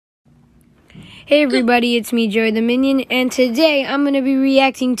Hey everybody, it's me, JoeyTheMinion, and today I'm going to be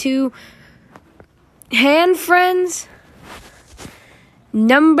reacting to Hand Friends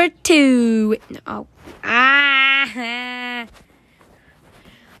number 2. I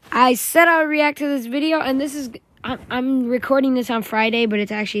said I would react to this video, and I'm recording this on Friday, but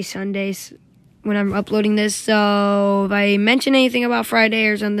it's actually Sundays when I'm uploading this, so if I mention anything about Friday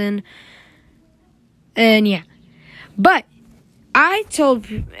or something, and yeah. But I told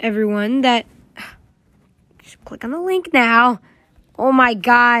everyone that, just click on the link now. Oh my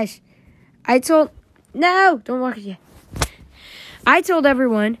gosh. No, don't walk it yet. I told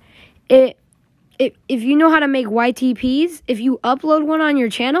everyone, if you know how to make YTPs, if you upload one on your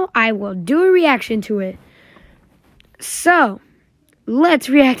channel, I will do a reaction to it. So, let's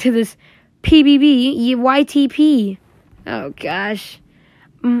react to this PBB YTP. Oh gosh.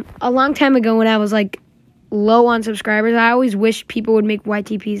 A long time ago when I was like low on subscribers, I always wished people would make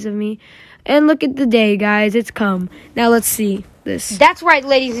YTPs of me. And look at the day, guys. It's come. Now let's see this. That's right,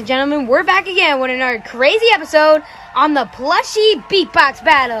 ladies and gentlemen. We're back again with another crazy episode on the Plushie Beatbox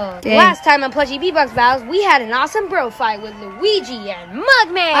Battles. Dang. Last time on Plushie Beatbox Battles, we had an awesome bro fight with Luigi and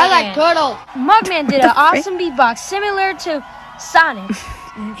Mugman. I like turtle. Mugman did an awesome beatbox similar to Sonic.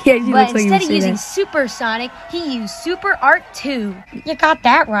 Yeah, he But looks like instead of he using that. Super Sonic, he used Super Art 2. You got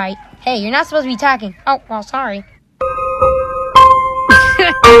that right. Hey, you're not supposed to be talking. Oh, well, sorry.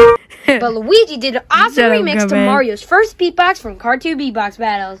 But Luigi did an awesome remix to Mario's first beatbox from Cartoon Beatbox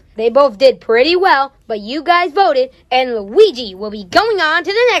Battles. They both did pretty well, but you guys voted, and Luigi will be going on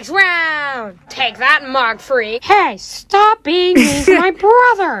to the next round. Take that, Mark Freak. Hey, stop being mean to my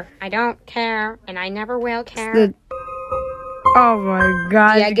brother. I don't care, and I never will care. Oh my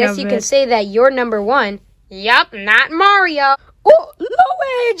god. Yeah, I guess you can say that you're number 1. Yup, not Mario. Oh,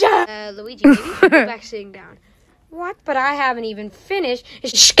 Luigi! Luigi, maybe you should go back sitting down. What? But I haven't even finished.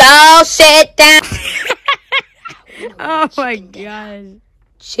 Go sit down. Oh my gosh.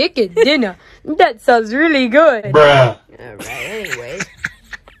 Chicken dinner. That sounds really good. Bruh. Alright, anyways.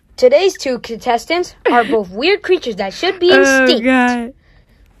 Today's 2 contestants are both weird creatures that should be extinct. Oh god.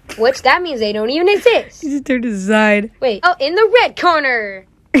 Which that means they don't even exist. He just turned his side. Wait. Oh, in the red corner.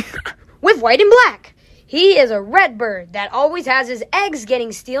 With white and black. He is a red bird that always has his eggs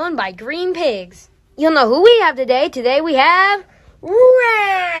getting stolen by green pigs. You'll know who we have today. Today we have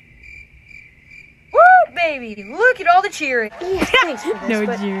Red. Woo, baby. Look at all the cheering. Yeah, thanks for this. No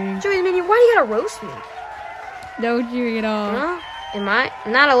but cheering. JoeyTheMinion, why do you gotta roast me? No cheering at all. Huh? Am I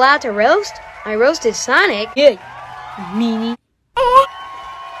not allowed to roast? I roasted Sonic. Yeah. Meanie.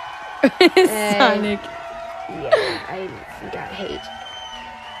 Sonic. Yeah, I got hate.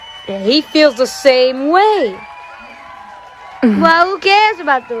 And he feels the same way. Well, who cares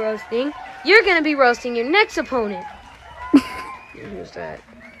about the roasting? You're gonna be roasting your next opponent. Who's that?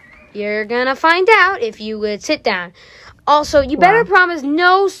 You're gonna find out if you would sit down. Also, you better promise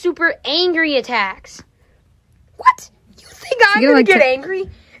no super angry attacks. What? You think I'm gonna get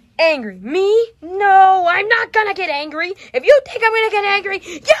angry? Angry? Me? No, I'm not gonna get angry. If you think I'm gonna get angry,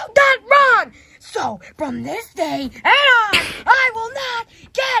 you got wrong. So, from this day and on, I will not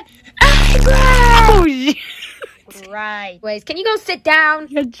get angry! Oh, shit. Right. Anyways, can you go sit down?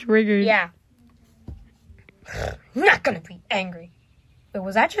 Got triggered. Yeah. I'm not gonna be angry. Wait,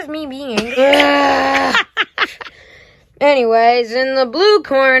 was that just me being angry? Anyways, in the blue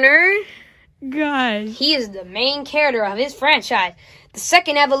corner, Gosh. he is the main character of his franchise. The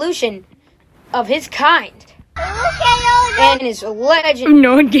second evolution of his kind. And his legend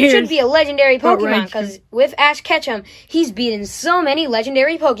No one cares. should be a legendary Oh, Pokemon, right. because with Ash Ketchum, he's beaten so many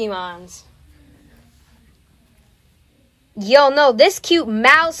legendary Pokemons. You'll know this cute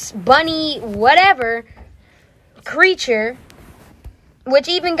mouse, bunny, whatever creature, which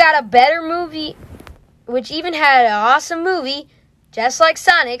even got a better movie, which even had an awesome movie, just like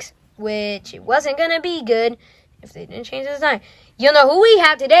Sonic's, which it wasn't going to be good if they didn't change the design. You'll know who we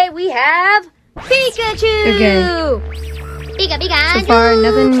have today. We have Pikachu! Okay. Pikachu! So far,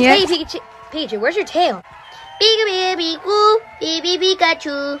 nothing yet. Hey, Pikachu, where's your tail? Pikachu,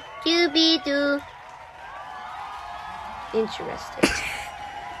 Pikachu, Interesting.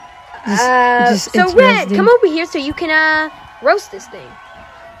 Just so Red, interesting. come over here so you can roast this thing.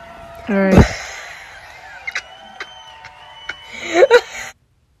 All right.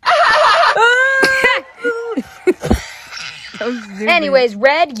 Anyways,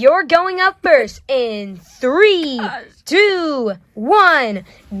 Red, you're going up first in 3, 2, 1,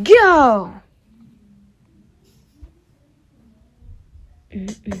 go.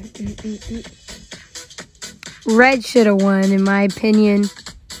 Red should have won, in my opinion.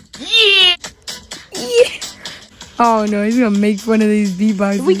 Yeah. Oh no, he's gonna make fun of these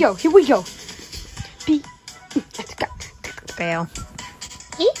beatboxes. Here we go. Fail.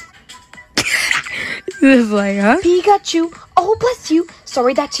 This is like, huh? Pikachu, oh bless you.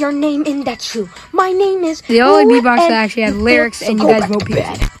 Sorry, that's your name in that shoe. My name is The only Beatbox that actually had lyrics, and you guys vote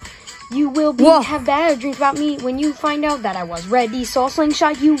Pikachu. You will have bad dreams about me when you find out that I was ready. So I'll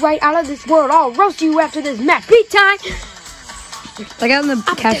slingshot you right out of this world. I'll roast you after this Mac beat time. Like out in the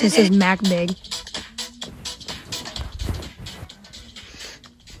caption says Mac Big.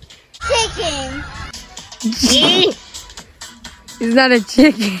 Chicken. It's not a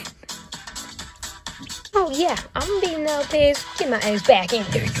chicken. Oh yeah, I'm beating the pigs. Get my eggs back in.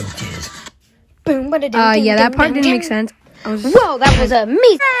 There you go, Tiz. Boom, Yeah, that part didn't make sense. Whoa, that was a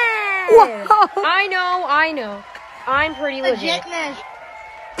me. Whoa. I know. I'm pretty legit.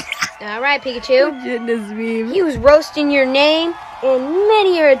 All right, Pikachu. Goodness me. He was roasting your name and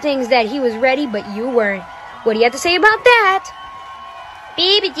many other things that he was ready, but you weren't. What do you have to say about that?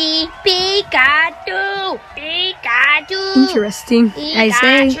 Pikachu. Pikachu. Interesting. I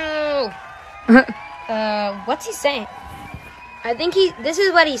say. What's he saying? I think this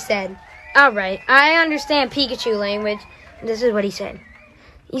is what he said. All right, I understand Pikachu language. This is what he said.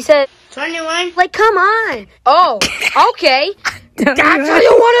 He said, 21. like, come on. Oh, okay. That's how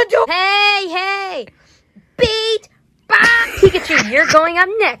you want to do. Hey. Beat Box. Pikachu, you're going up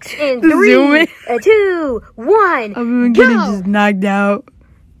next in 3, 2, 1, I'm go. getting just knocked out.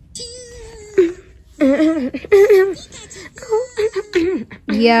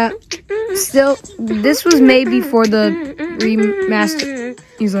 Yeah. Still, this was made before the remaster.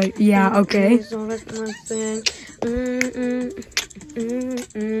 He's like, yeah, okay.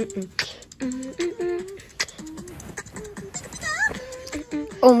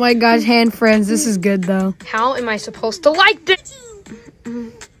 Oh my gosh, hand friends, this is good though. How am I supposed to like this?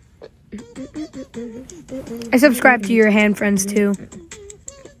 I subscribe to your hand friends too.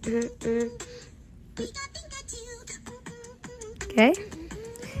 Okay.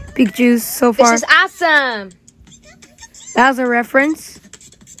 Pikachu so far. This is awesome. That was a reference.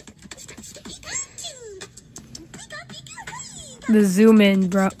 The zoom in,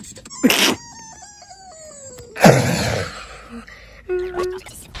 bro.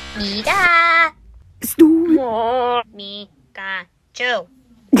 Mika. Pikachu.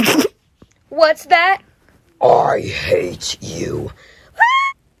 What's that? I hate you.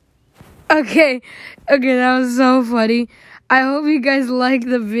 Okay, that was so funny. I hope you guys like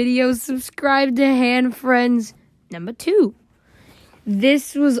the video. Subscribe to Hand Friends number 2.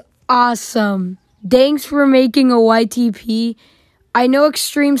 This was awesome. Thanks for making a YTP. I know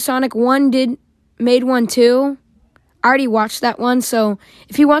Extreme Sonic 1 made one too. I already watched that one, so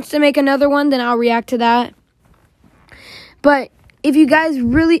if he wants to make another one, then I'll react to that. But if you guys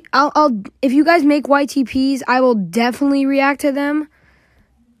if you guys make YTPs, I will definitely react to them.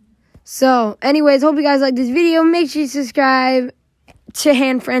 So, anyways, hope you guys like this video. Make sure you subscribe to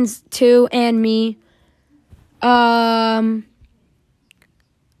Hand Friends 2 and me. I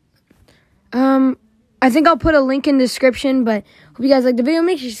think I'll put a link in the description, but hope you guys like the video.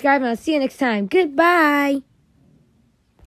 Make sure you subscribe, and I'll see you next time. Goodbye.